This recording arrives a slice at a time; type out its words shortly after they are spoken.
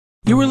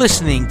You were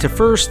listening to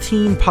First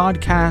Team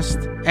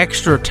Podcast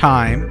Extra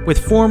Time with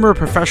former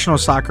professional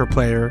soccer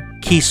player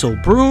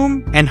Keasel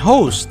Broome and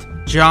host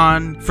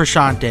John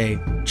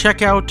Frusciante.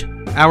 Check out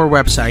our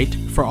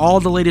website for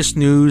all the latest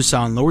news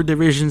on lower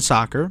division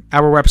soccer.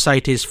 Our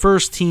website is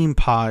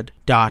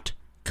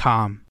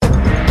firstteampod.com.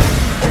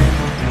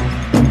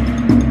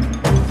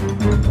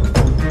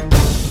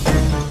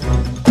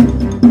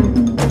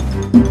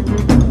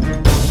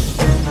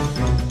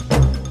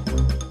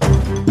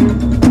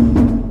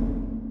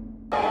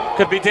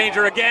 Could be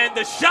danger again.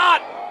 The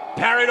shot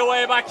parried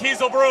away by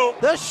Keasel Broome.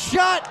 The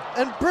shot,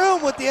 and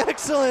Broome with the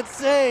excellent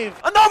save.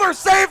 Another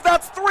save.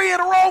 That's 3 in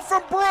a row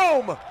from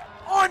Broome.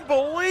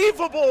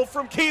 Unbelievable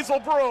from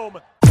Keasel Broome.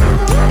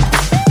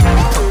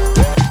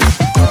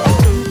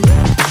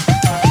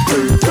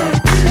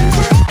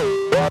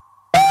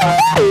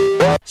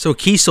 So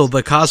Keasel,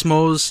 the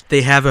Cosmos,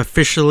 they have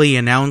officially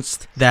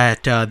announced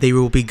that they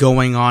will be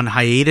going on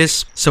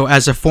hiatus. So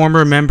as a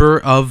former member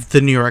of the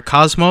New York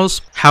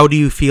Cosmos, how do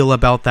you feel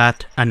about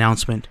that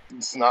announcement?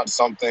 It's not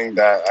something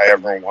that I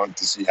ever want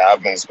to see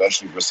happen,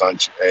 especially for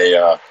such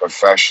a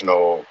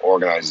professional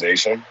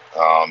organization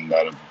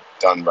that have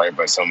done right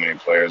by so many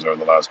players over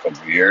the last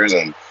couple of years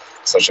and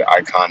such an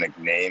iconic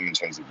name in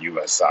terms of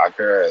U.S.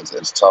 soccer.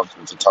 It's tough.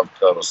 It's a tough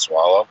pill to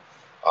swallow.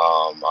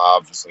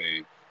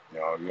 Obviously,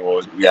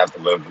 we have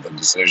to live with the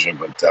decision,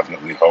 but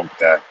definitely hope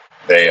that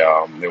they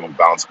will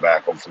bounce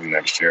back hopefully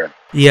next year.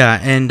 Yeah,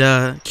 and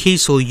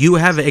Keasel, you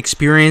have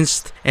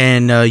experienced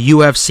and you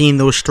have seen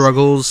those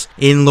struggles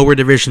in lower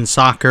division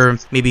soccer,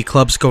 maybe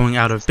clubs going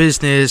out of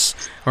business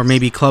or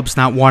maybe clubs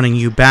not wanting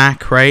you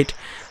back, right?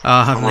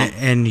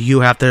 And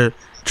you have to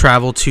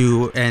travel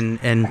to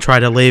and try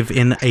to live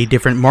in a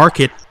different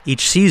market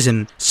each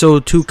season. So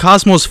to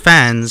Cosmos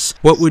fans,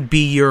 what would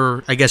be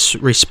your,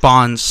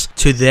 response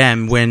to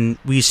them when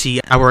we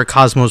see our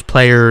Cosmos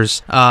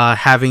players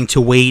having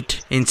to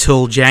wait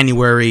until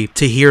January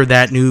to hear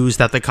that news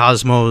that the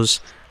Cosmos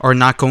are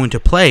not going to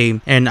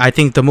play? And I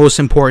think the most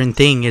important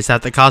thing is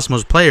that the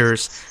Cosmos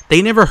players,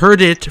 they never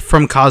heard it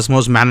from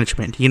Cosmos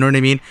management. You know what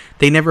I mean?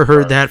 They never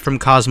heard that from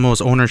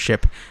Cosmos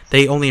ownership.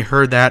 They only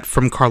heard that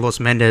from Carlos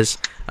Mendez,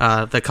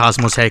 the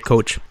Cosmos head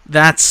coach.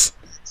 That's,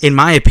 in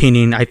my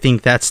opinion, I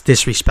think that's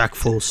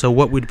disrespectful. So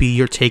what would be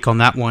your take on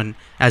that one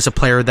as a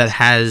player that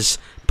has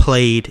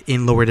played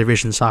in lower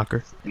division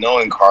soccer?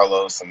 Knowing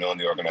Carlos and knowing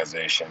the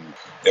organization,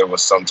 there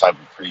was some type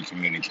of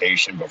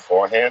pre-communication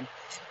beforehand.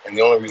 And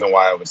the only reason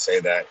why I would say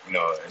that,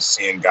 is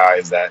seeing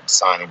guys that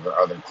sign over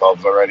other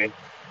clubs already,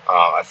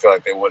 I feel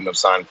like they wouldn't have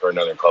signed for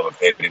another club if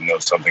they didn't know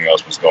something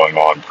else was going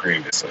on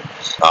previously.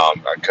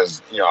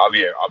 Because, I'll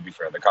be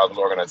fair. The Cosmos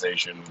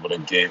organization would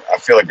have I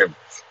feel like if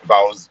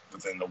I was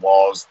within the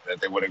walls, that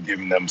they would have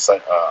given them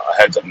a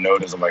heads-up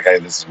notice. I'm like, hey,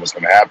 this is what's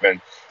going to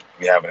happen.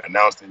 We haven't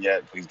announced it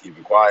yet. Please keep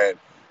it quiet.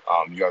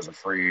 You guys are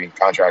free.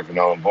 Contract are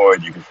null and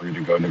void. You can free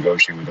to go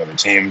negotiate with other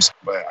teams.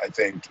 But I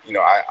think,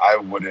 I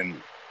wouldn't.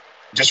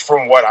 Just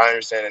from what I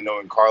understand and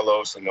knowing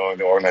Carlos and knowing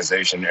the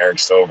organization, Eric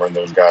Stover and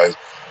those guys,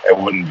 it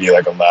wouldn't be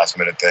like a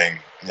last-minute thing.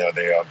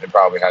 They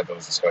probably had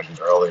those discussions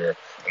earlier,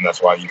 and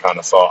that's why you kind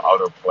of saw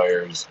other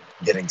players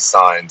getting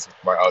signed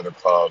by other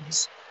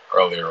clubs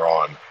earlier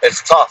on.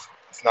 It's tough.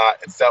 It's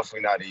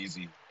definitely not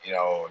easy,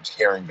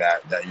 hearing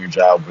that your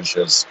job was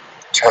just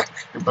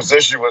 – your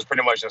position was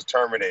pretty much just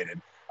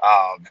terminated.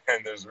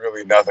 And there's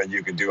really nothing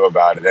you can do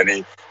about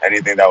it.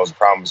 Anything that was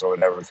promised or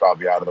whatever is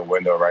probably out of the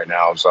window right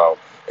now. So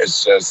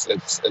it's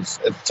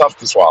tough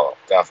to swallow,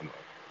 definitely.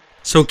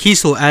 So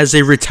Keasel, as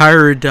a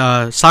retired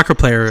soccer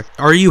player,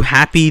 are you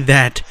happy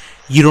that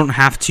you don't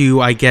have to,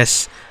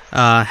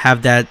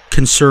 have that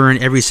concern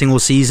every single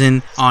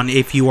season on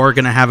if you are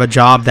going to have a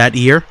job that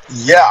year?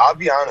 Yeah, I'll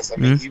be honest. I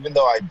mean, even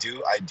though I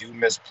do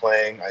miss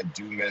playing, I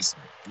do miss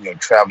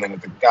traveling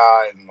with the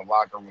guys and the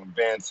locker room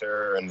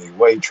banter and the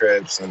away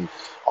trips and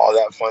all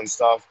that fun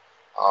stuff.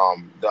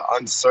 The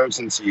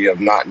uncertainty of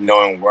not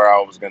knowing where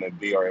I was going to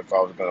be or if I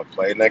was going to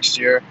play next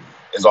year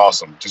is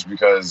awesome. Just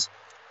because,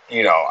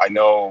 I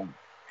know,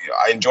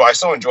 I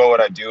still enjoy what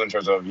I do in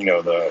terms of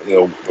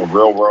the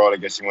real world, I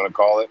guess you want to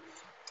call it,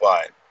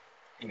 but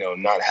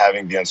not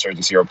having the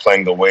uncertainty or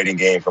playing the waiting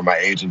game for my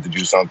agent to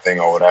do something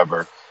or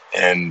whatever,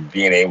 and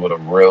being able to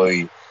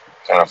really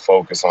kind of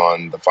focus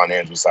on the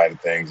financial side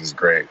of things is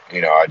great.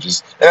 And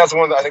that's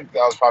I think that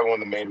was probably one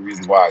of the main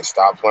reasons why I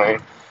stopped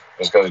playing,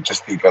 was because of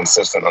just the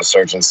consistent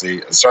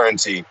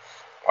uncertainty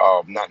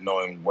of not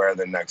knowing where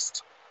the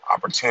next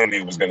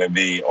opportunity was going to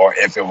be or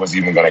if it was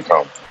even going to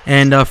come.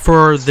 And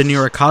for the New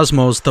York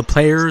Cosmos, the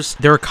players,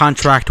 their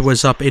contract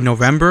was up in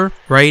November,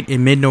 right?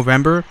 In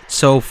mid-November.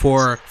 So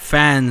for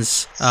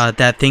fans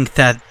that think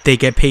that they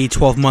get paid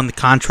 12-month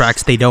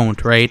contracts, they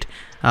don't, right?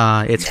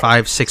 It's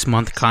 5-6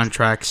 month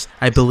contracts.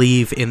 I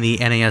believe in the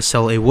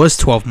NASL it was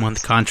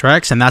 12-month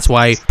contracts, and that's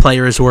why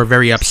players were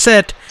very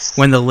upset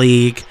when the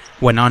league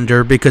went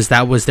under, because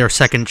that was their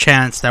second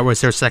chance, that was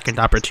their second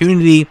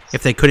opportunity.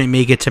 If they couldn't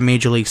make it to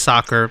Major League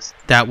Soccer,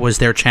 that was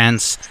their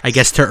chance, I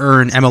guess, to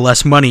earn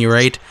MLS money,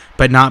 right?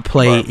 But not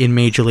play in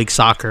Major League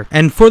Soccer.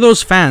 And for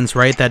those fans,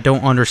 right, that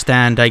don't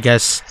understand, I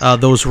guess,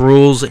 those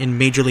rules in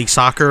Major League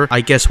Soccer,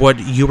 I guess what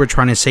you were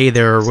trying to say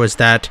there was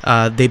that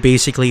they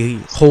basically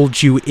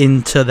hold you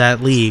into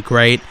that league,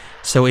 right?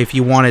 So if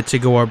you wanted to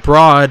go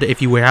abroad,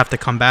 if you would have to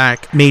come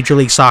back, Major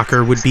League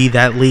Soccer would be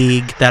that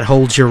league that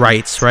holds your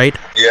rights, right?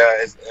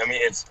 Yeah,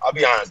 I'll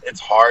be honest, it's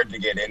hard to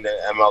get into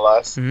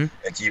MLS. Mm-hmm.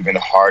 It's even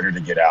harder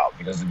to get out,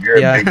 because if you're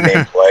a big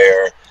name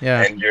player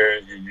and you're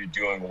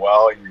doing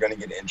well, you're going to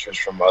get interest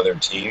from other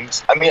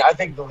teams. I mean, I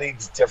think the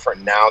league's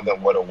different now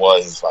than what it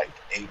was like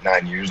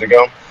 8-9 years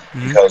ago,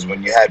 because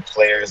when you had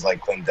players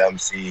like Clint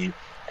Dempsey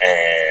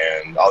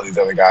and all these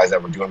other guys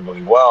that were doing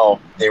really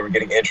well, they were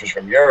getting interest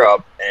from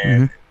Europe,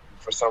 and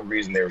for some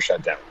reason they were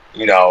shut down.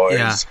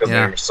 It's because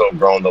they were so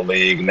growing the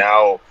league.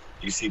 Now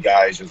you see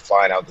guys just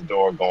flying out the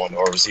door going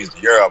overseas to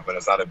Europe, and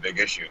it's not a big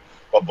issue.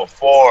 But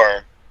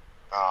before,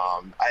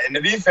 and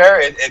to be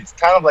fair, it's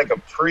kind of like a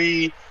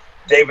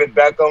pre-David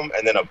Beckham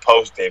and then a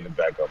post-David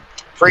Beckham.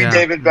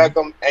 Pre-David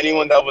Beckham,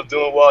 anyone that was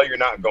doing well, you're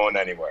not going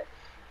anywhere.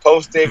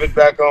 Post-David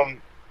Beckham,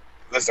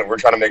 listen, we're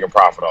trying to make a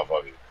profit off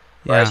of you,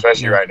 right?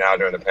 Especially right now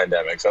during the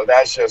pandemic. So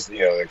that's just,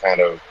 the kind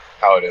of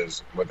how it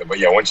is with it. But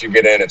once you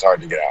get in, it's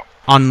hard to get out.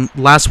 On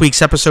last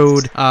week's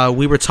episode,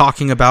 we were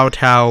talking about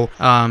how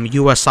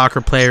U.S. soccer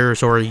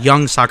players or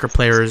young soccer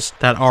players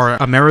that are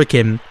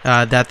American,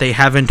 that they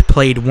haven't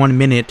played 1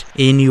 minute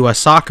in U.S.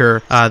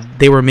 soccer,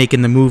 they were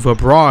making the move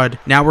abroad.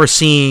 Now we're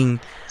seeing,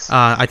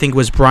 I think it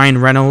was Brian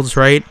Reynolds,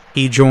 right?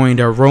 He joined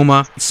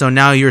Roma. So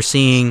now you're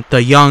seeing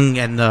the young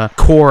and the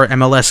core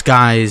MLS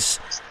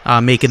guys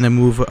making the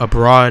move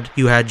abroad.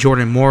 You had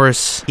Jordan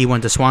Morris. He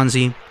went to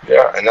Swansea.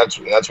 Yeah, and that's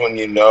when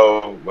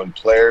when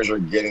players are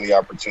getting the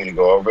opportunity to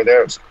go over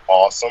there. It's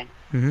awesome.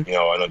 I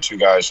know 2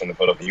 guys from the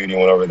Philadelphia Union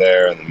went over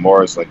there, and then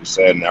Morris, like you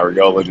said, and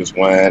Ariola just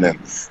went, and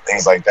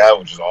things like that,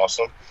 which is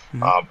awesome.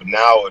 But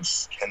now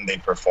it's, can they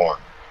perform?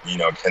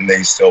 Can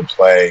they still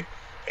play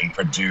and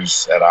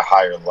produce at a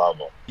higher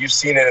level? You've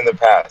seen it in the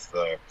past.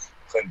 The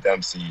Clint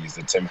Dempsey's,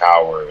 the Tim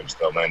Howards,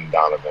 the Landon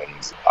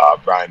Donovans,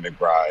 Brian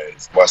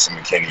McBride's, Weston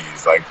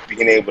McKinney's, like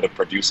being able to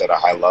produce at a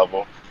high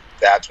level.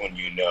 That's when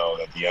you know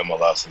that the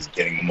MLS is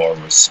getting more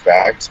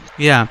respect.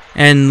 Yeah,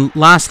 and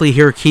lastly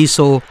here,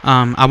 Keasel,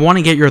 I want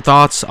to get your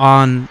thoughts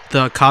on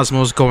the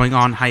Cosmos going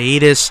on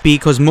hiatus,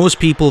 because most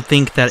people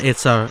think that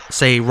it's a,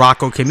 say,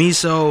 Rocco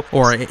Camiso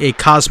or a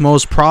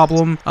Cosmos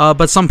problem,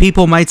 but some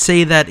people might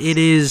say that it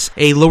is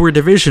a lower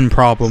division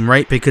problem,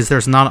 right? Because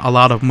there's not a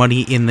lot of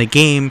money in the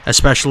game,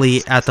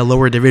 especially at the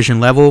lower division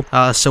level.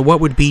 So what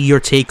would be your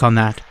take on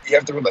that? You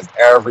have to realize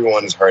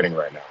everyone is hurting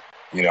right now.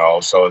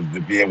 So to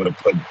be able to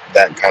put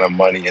that kind of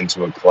money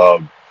into a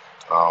club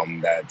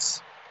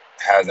that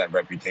has that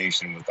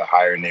reputation with the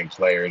higher name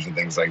players and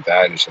things like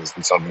that, it's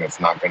just something that's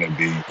not going to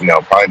be,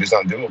 probably just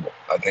not doable.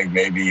 I think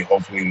maybe,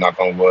 hopefully, knock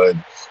on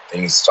wood,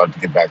 things start to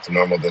get back to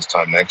normal this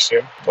time next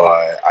year.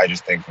 But I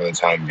just think for the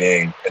time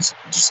being, it's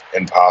just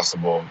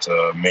impossible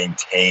to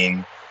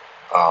maintain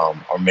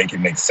or make it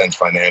make sense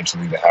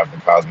financially to have the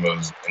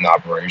Cosmos in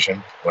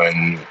operation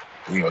when,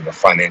 the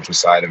financial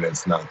side of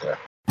it's not there.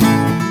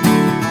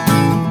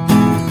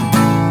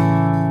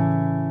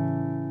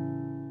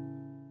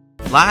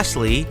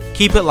 Lastly,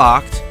 keep it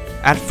locked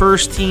at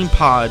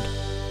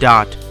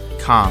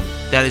firstteampod.com.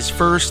 That is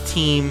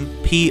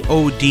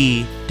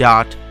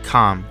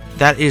firstteampod.com.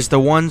 That is the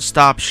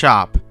one-stop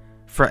shop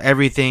for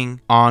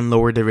everything on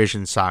lower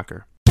division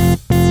soccer.